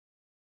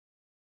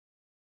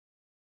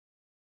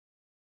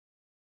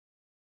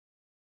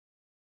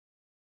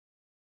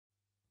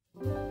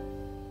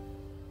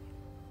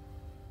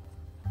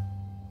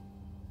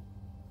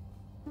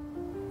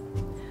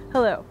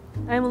Hello,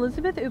 I'm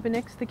Elizabeth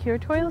Upenieks, the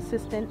Curatorial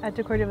Assistant at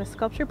deCordova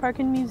Sculpture Park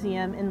and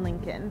Museum in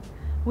Lincoln.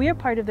 We are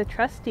part of the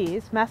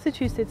Trustees,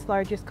 Massachusetts'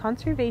 largest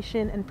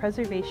conservation and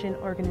preservation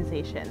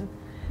organization.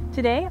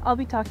 Today, I'll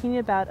be talking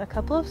about a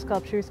couple of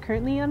sculptures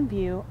currently on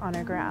view on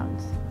our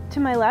grounds. To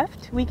my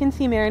left, we can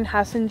see Maren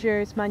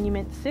Hassinger's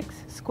Monument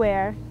 6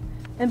 square,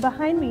 and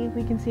behind me,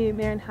 we can see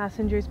Maren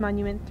Hassinger's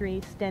Monument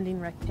 3 standing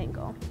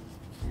rectangle.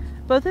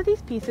 Both of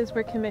these pieces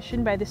were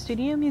commissioned by the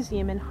Studio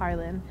Museum in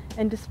Harlem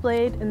and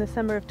displayed in the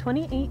summer of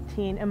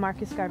 2018 at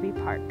Marcus Garvey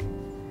Park.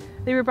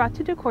 They were brought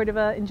to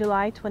deCordova in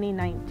July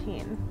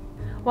 2019.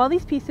 While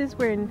these pieces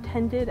were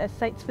intended as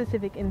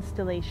site-specific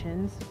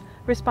installations,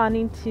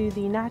 responding to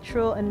the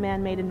natural and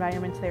man-made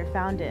environments they were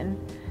found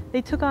in,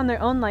 they took on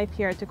their own life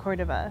here at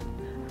deCordova.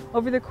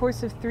 Over the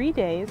course of 3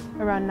 days,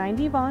 around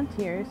 90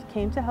 volunteers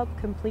came to help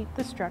complete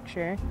the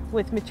structure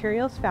with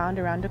materials found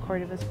around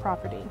deCordova's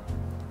property.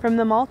 From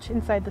the mulch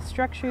inside the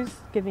structures,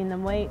 giving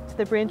them weight, to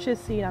the branches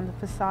seen on the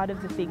facade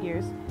of the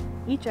figures,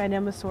 each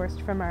item was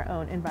sourced from our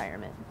own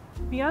environment.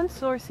 Beyond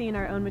sourcing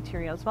our own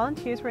materials,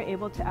 volunteers were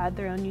able to add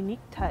their own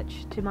unique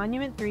touch to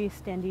Monument 3's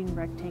standing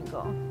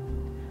rectangle.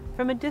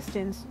 From a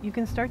distance, you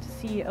can start to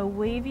see a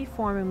wavy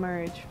form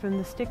emerge from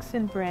the sticks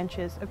and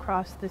branches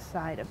across the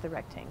side of the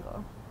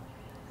rectangle.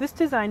 This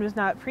design was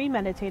not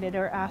premeditated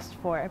or asked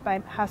for by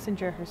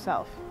Hassinger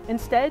herself.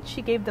 Instead,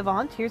 she gave the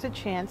volunteers a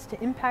chance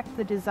to impact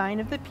the design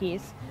of the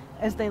piece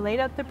as they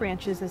laid out the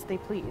branches as they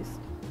pleased.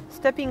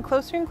 Stepping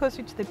closer and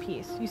closer to the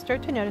piece, you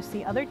start to notice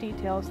the other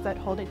details that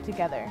hold it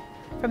together,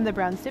 from the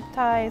brown zip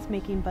ties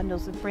making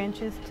bundles of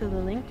branches to the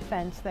linked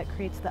fence that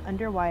creates the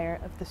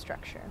underwire of the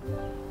structure.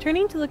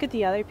 Turning to look at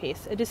the other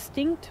piece, a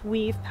distinct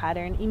weave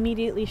pattern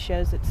immediately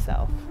shows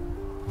itself.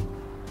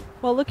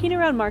 While looking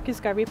around Marcus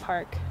Garvey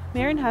Park,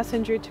 Maren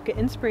Hassinger took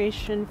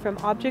inspiration from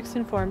objects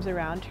and forms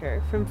around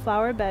her, from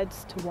flower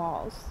beds to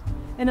walls.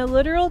 In a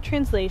literal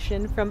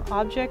translation from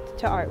object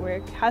to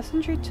artwork,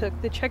 Hassinger took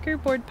the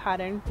checkerboard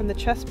pattern from the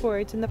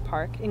chessboards in the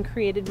park and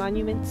created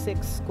Monument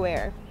 6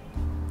 square.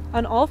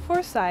 On all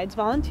 4 sides,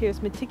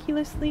 volunteers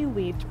meticulously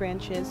weaved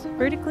branches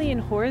vertically and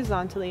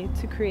horizontally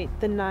to create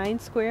the 9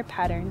 square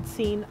pattern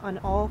seen on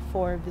all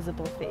 4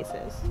 visible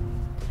faces.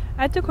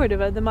 At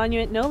deCordova, the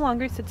monument no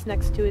longer sits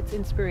next to its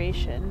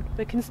inspiration,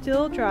 but can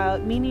still draw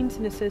out meanings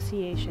and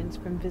associations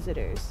from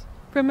visitors.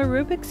 From a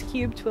Rubik's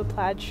Cube to a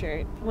plaid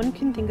shirt, one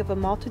can think of a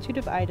multitude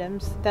of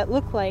items that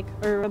look like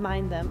or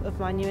remind them of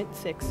Monument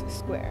 6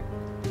 square.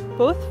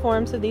 Both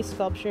forms of these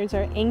sculptures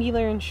are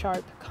angular and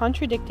sharp,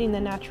 contradicting the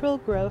natural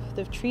growth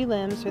of tree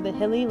limbs or the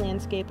hilly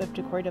landscape of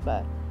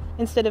deCordova.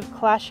 Instead of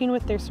clashing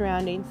with their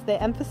surroundings, they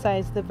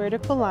emphasize the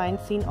vertical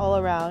lines seen all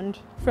around,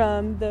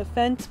 from the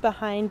fence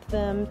behind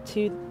them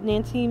to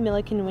Nancy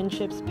Milliken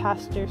Winship's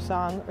Pastor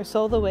Song or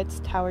Sol LeWitt's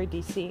Tower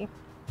DC.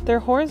 Their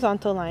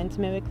horizontal lines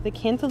mimic the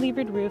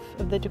cantilevered roof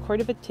of the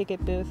deCordova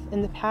ticket booth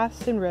and the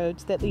paths and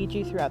roads that lead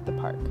you throughout the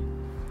park.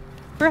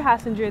 For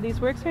Hassinger, these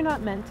works are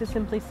not meant to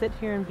simply sit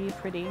here and be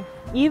pretty.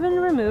 Even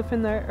removed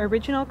from their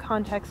original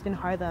context in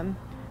Harlem,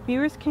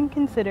 viewers can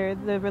consider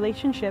the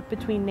relationship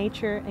between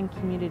nature and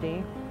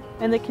community,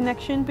 and the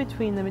connection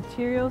between the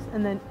materials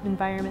and the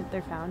environment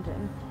they're found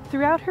in.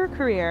 Throughout her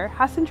career,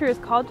 Hassinger has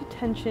called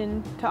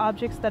attention to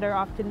objects that are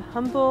often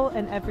humble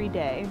and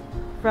everyday.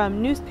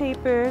 From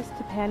newspapers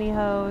to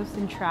pantyhose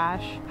and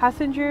trash,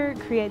 Hassinger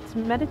creates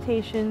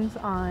meditations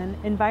on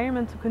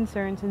environmental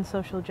concerns and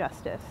social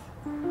justice.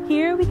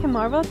 Here we can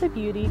marvel at the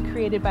beauty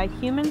created by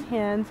human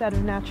hands out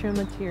of natural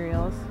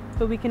materials,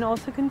 but we can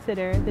also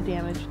consider the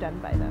damage done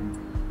by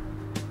them.